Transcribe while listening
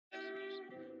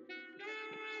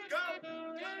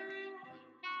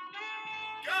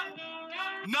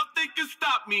Nothing can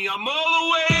stop me. I'm all the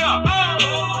way up.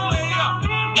 All the way up.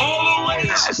 All the way up.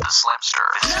 This is the Slimster.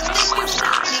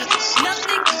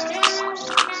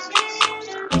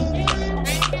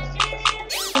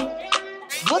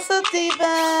 What's up,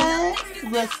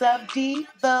 divas? What's up,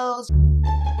 divos?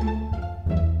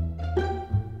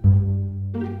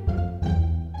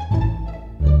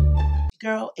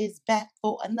 Girl is back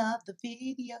for another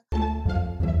video.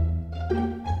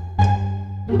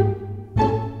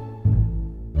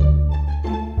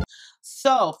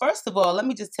 So, first of all, let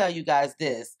me just tell you guys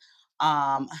this.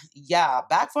 Yeah,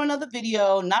 back for another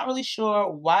video. Not really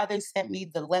sure why they sent me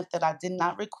the length that I did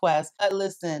not request. But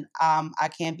listen, I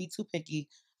can't be too picky.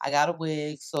 I got a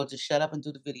wig, so just shut up and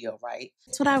do the video, right?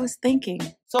 That's what I was thinking.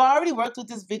 So I already worked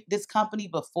with this company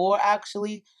before,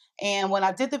 actually. And when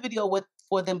I did the video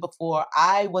for them before,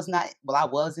 I was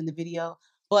in the video,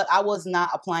 but I was not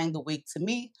applying the wig to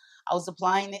me. I was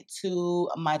applying it to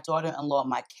my daughter-in-law,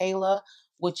 Michaela,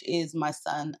 which is my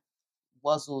son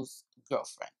Wuzzle's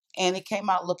girlfriend. And it came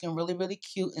out looking really, really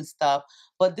cute and stuff.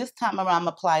 But this time around, I'm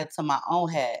applying it to my own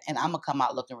head, and I'm going to come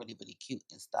out looking really, really cute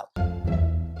and stuff.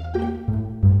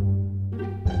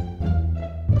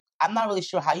 I'm not really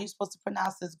sure how you're supposed to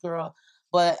pronounce this, girl,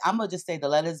 but I'm going to just say the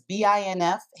letters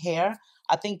BINF Hair.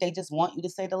 I think they just want you to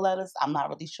say the letters. I'm not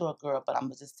really sure, girl, but I'm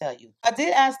going to just tell you. I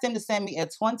did ask them to send me a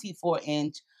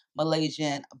 24-inch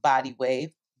Malaysian body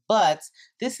wave, but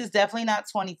this is definitely not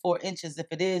 24 inches. If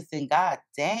it is, then god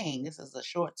dang, this is a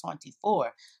short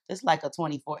 24. This is like a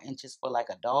 24 inches for like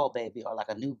a doll baby or like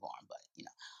a newborn, but you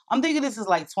know. I'm thinking this is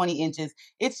like 20 inches.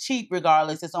 It's cheap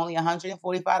regardless. It's only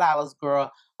 $145, girl.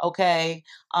 Okay.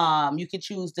 You can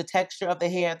choose the texture of the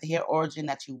hair origin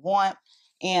that you want.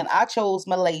 And I chose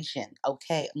Malaysian.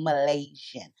 Okay,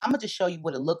 Malaysian. I'm going to just show you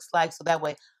what it looks like so that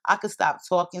way I can stop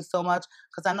talking so much.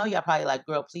 Because I know y'all probably like,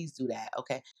 girl, please do that.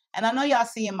 Okay. And I know y'all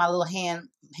seeing my little hand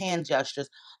gestures.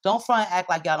 Don't front and act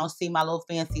like y'all don't see my little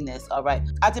fanciness. All right.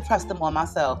 I did press them on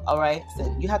myself. All right.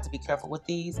 So you have to be careful with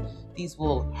these. These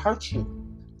will hurt you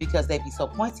because they be so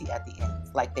pointy at the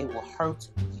ends. Like they will hurt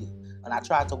you. When I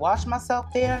tried to wash myself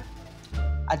there,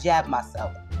 I jabbed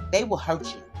myself. They will hurt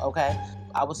you. Okay.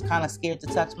 I was kind of scared to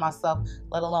touch myself,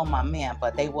 let alone my man,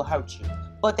 but they will hurt you.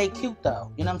 But they cute though,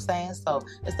 you know what I'm saying? So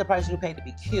it's the price you pay to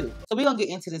be cute. So we're going to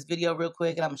get into this video real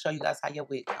quick and I'm going to show you guys how your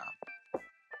wig comes.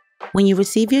 When you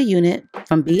receive your unit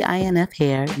from BINF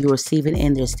Hair, you receive it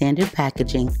in their standard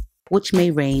packaging, which may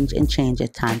range and change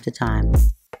at time to time.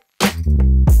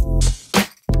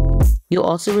 You'll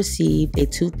also receive a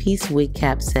 2-piece wig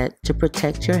cap set to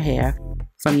protect your hair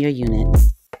from your unit.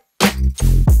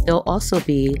 There'll also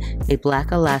be a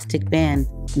black elastic band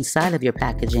inside of your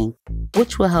packaging,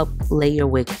 which will help lay your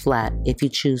wig flat if you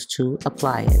choose to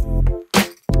apply it.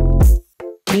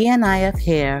 BINF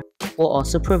Hair will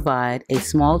also provide a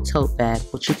small tote bag,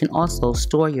 which you can also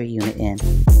store your unit in.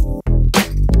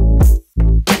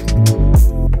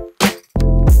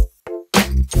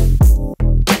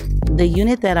 The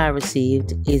unit that I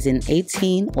received is an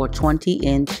 18 or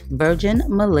 20-inch virgin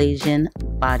Malaysian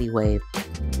body wave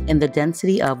in the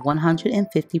density of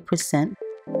 150%,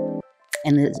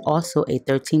 and it is also a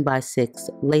 13x6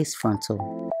 lace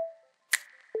frontal.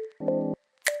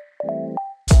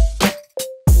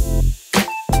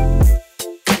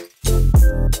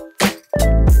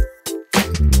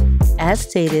 As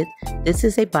stated, this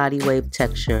is a body wave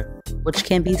texture, which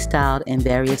can be styled in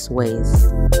various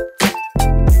ways.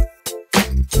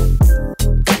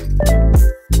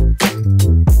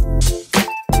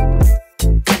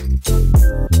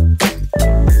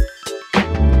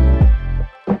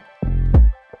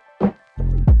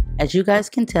 As you guys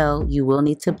can tell, you will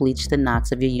need to bleach the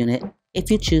knots of your unit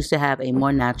if you choose to have a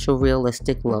more natural,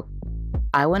 realistic look.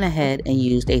 I went ahead and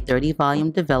used a 30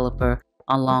 volume developer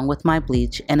along with my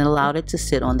bleach and allowed it to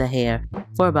sit on the hair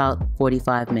for about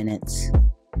 45 minutes.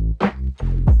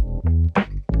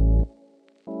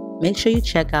 Make sure you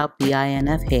check out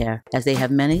BINF Hair as they have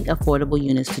many affordable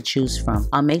units to choose from.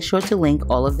 I'll make sure to link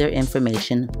all of their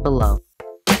information below.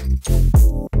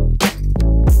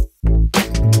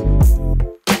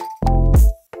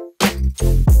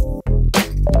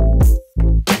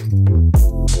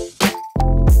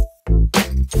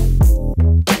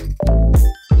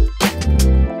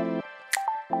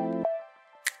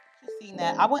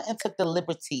 I went and took the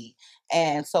liberty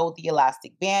and sewed the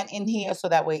elastic band in here so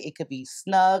that way it could be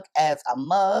snug as a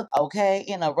mug, okay,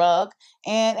 in a rug.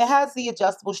 And it has the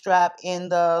adjustable strap in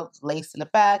the lace in the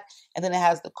back, and then it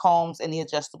has the combs and the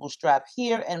adjustable strap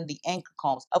here and the anchor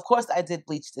combs. Of course, I did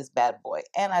bleach this bad boy,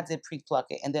 and I did pre-pluck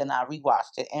it, and then I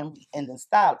rewashed it and then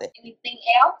styled it. Anything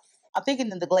else? I'm thinking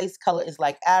that the glaze color is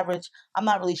like average. I'm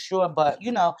not really sure, but you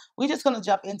know, we're just gonna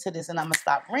jump into this and I'm gonna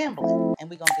stop rambling and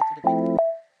we're gonna get to the video.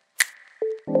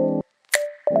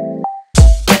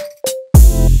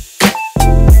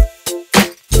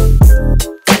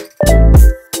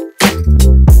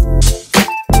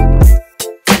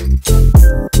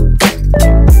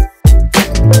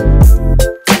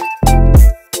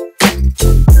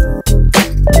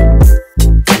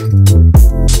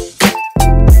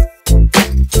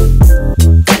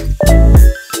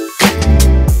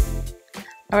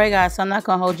 Alright guys, so I'm not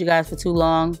going to hold you guys for too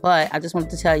long, but I just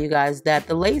wanted to tell you guys that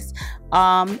the lace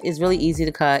is really easy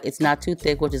to cut. It's not too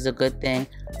thick, which is a good thing.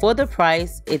 For the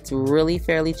price, it's really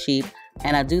fairly cheap,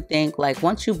 and I do think like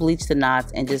once you bleach the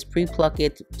knots and just pre-pluck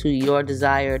it to your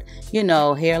desired, you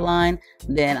know, hairline,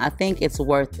 then I think it's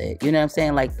worth it. You know what I'm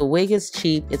saying? Like the wig is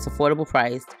cheap, it's affordable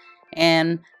priced,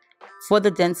 and for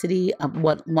the density of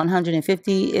what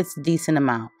 150, it's a decent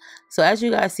amount. So as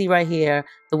you guys see right here,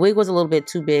 the wig was a little bit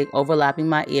too big, overlapping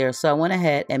my ear. So I went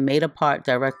ahead and made a part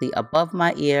directly above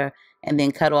my ear and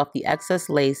then cut off the excess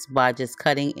lace by just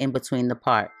cutting in between the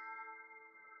part.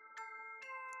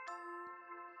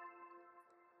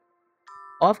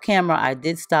 Off camera, I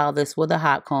did style this with a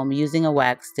hot comb using a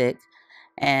wax stick,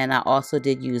 and I also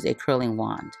did use a curling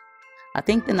wand. I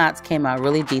think the knots came out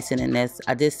really decent in this.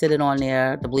 I did sit it on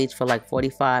there, the bleach, for like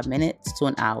 45 minutes to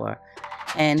an hour.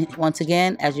 And once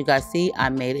again, as you guys see, I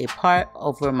made a part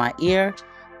over my ear,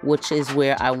 which is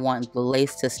where I want the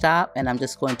lace to stop, and I'm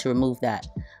just going to remove that.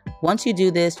 Once you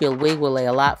do this, your wig will lay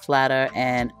a lot flatter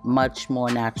and much more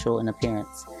natural in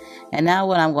appearance. And now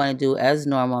what I'm going to do, as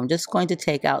normal, I'm just going to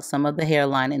take out some of the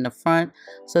hairline in the front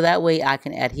so that way I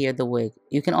can adhere the wig.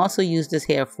 You can also use this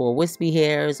hair for wispy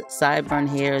hairs, sideburn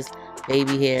hairs,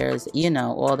 baby hairs, you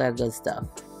know, all that good stuff.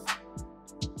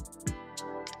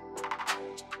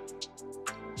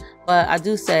 But I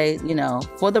do say, you know,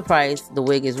 for the price, the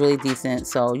wig is really decent.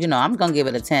 So, you know, I'm going to give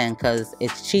it a 10 because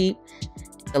it's cheap.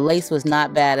 The lace was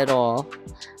not bad at all.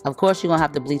 Of course, you're going to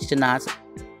have to bleach the knots.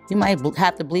 You might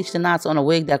have to bleach the knots on a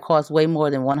wig that costs way more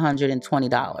than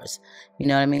 $120. You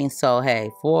know what I mean? So, hey,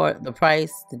 for the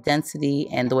price, the density,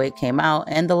 and the way it came out,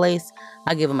 and the lace,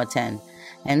 I give them a 10.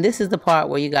 And this is the part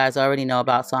where you guys already know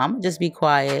about. So I'm going to just be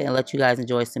quiet and let you guys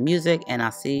enjoy some music. And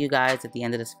I'll see you guys at the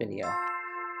end of this video.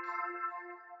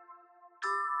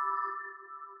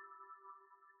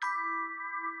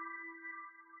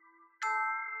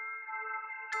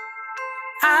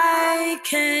 I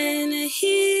can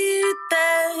hear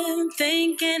them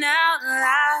thinking out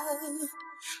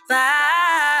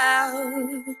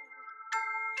loud.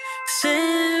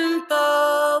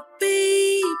 Simple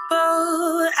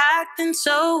people acting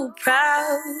so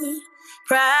proud.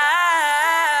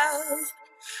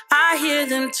 I hear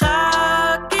them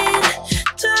talking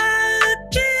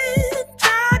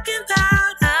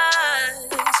about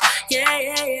us.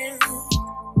 Yeah.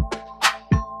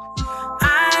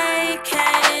 I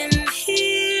can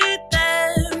hear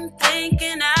them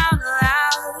thinking out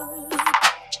loud.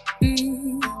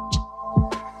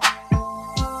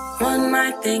 One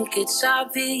might think it's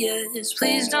obvious.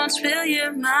 Please don't spill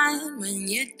your mind when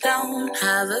you don't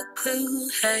have a clue.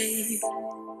 Hey,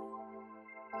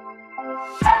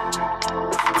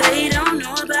 they don't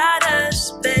know about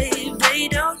us, babe. They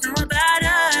don't know about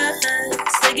us.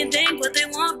 They can think what they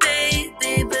want,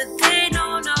 baby, but they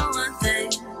don't know one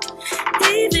thing.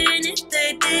 Even if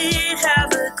they did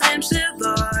have a glimpse of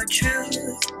our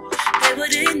truth, they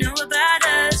wouldn't know about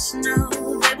us. No,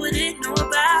 they wouldn't know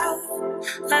about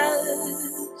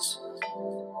us.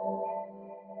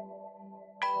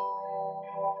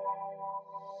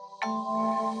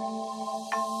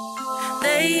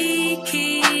 They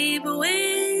keep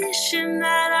wishing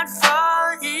that I'd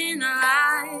fall in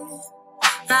line.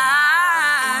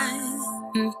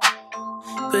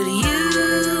 But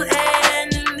you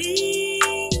and me,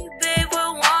 babe,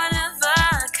 were one of a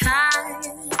kind.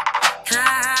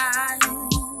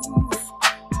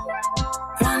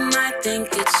 One might think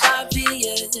it's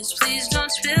obvious. Please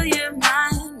don't spill your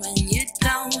mind when you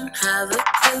don't have a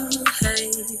clue.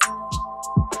 Hey,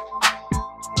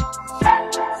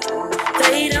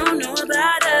 they don't know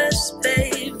about us,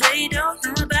 babe. They don't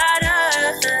know about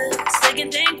us. They can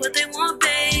think what they want,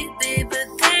 baby, but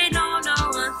they don't know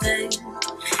one thing.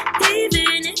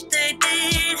 Even if they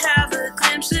did have a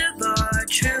glimpse of our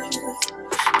truth,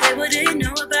 they wouldn't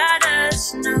know about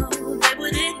us. No, they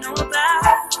wouldn't know about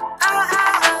us.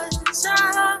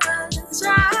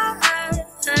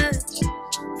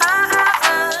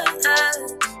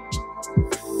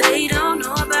 They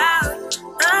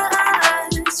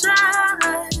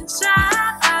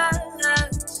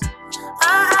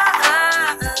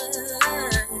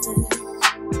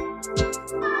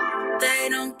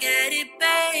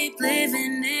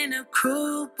living in a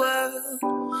cruel world.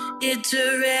 It's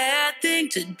a rare thing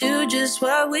to do just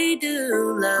what we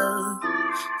do, love.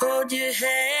 Hold your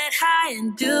head high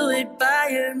and do it by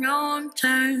your own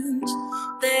terms.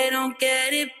 They don't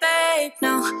get it, babe,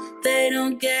 no, they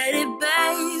don't get it,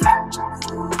 babe.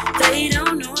 They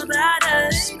don't know about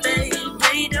us, babe,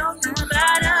 they don't know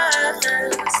about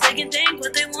us. They can think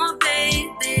what they want,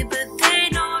 baby, but they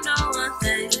don't know one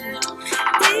thing.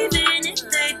 Even if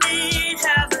they did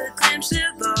have a glimpse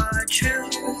of our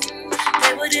truth,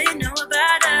 they wouldn't know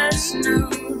about us, no,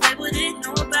 they wouldn't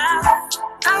know about us.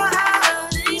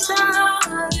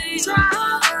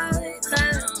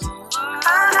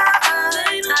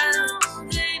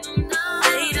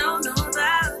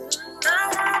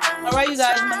 Alright, you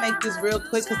guys, I'm gonna make this real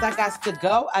quick because I got to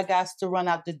go. I got to run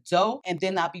out the door and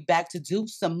then I'll be back to do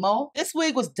some more. This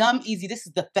wig was dumb easy. This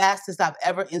is the fastest I've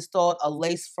ever installed a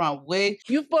lace front wig.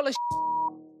 You full of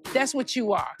that's what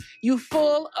you are. You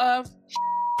full of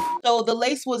So the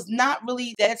lace was not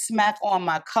really dead smack on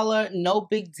my color. No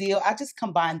big deal. I just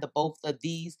combined the both of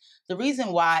these. The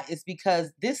reason why is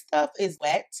because this stuff is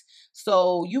wet.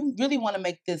 So you really want to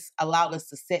make this, allow this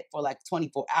to sit for like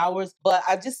 24 hours. But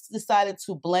I just decided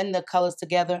to blend the colors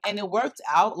together and it worked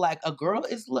out. Like a girl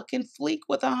is looking fleek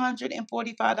with a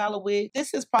 $145 wig.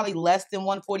 This is probably less than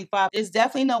 $145. There's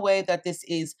definitely no way that this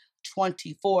is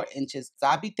 24 inches. So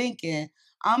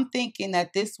I'm thinking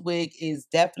that this wig is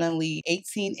definitely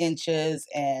 18 inches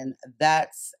and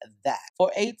that's that.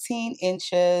 For 18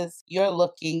 inches, you're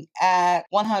looking at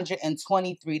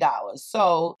 $123.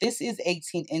 So this is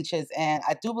 18 inches and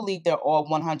I do believe they're all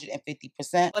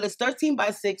 150%, but it's 13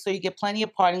 by 6, so you get plenty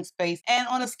of parting space. And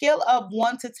on a scale of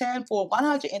 1 to 10, for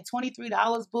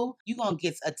 $123, boo, you're gonna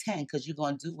get a 10 because you're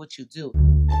gonna do what you do.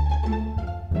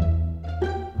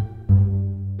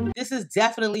 This is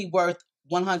definitely worth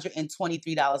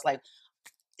 $123. Like,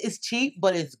 it's cheap,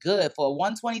 but it's good. For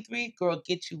 $123, girl,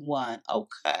 get you one.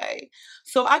 Okay.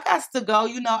 So I got to go.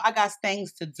 You know, I got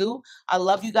things to do. I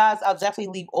love you guys. I'll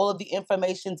definitely leave all of the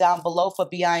information down below for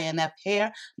BINF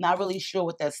Hair. Not really sure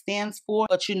what that stands for,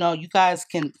 but you know, you guys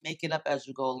can make it up as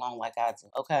you go along like I do.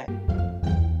 Okay.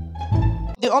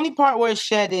 The only part where it's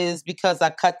shed is because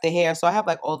I cut the hair. So I have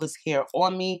like all this hair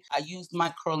on me. I used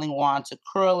my curling wand to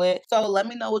curl it. So let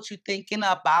me know what you're thinking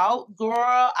about. Girl,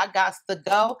 I got to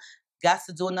go. Got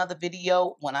to do another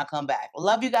video when I come back.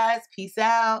 Love you guys. Peace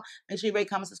out. Make sure you rate,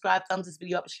 comment, subscribe, thumbs this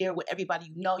video up, and share with everybody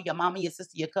you know. Your mama, your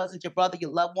sister, your cousins, your brother,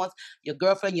 your loved ones, your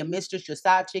girlfriend, your mistress, your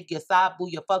side chick, your side boo,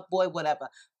 your fuck boy, whatever.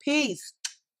 Peace.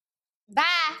 Bye.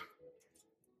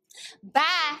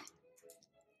 Bye.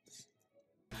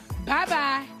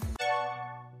 bye-bye.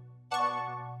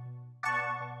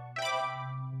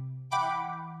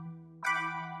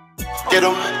 Get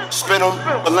them, spin them,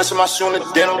 but lunch in my shoe in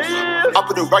the denim. I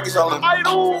put the Rockies all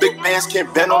in. Big bands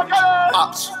can't bend them.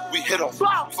 Ops, we hit them.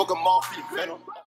 Fuck them off, we venom.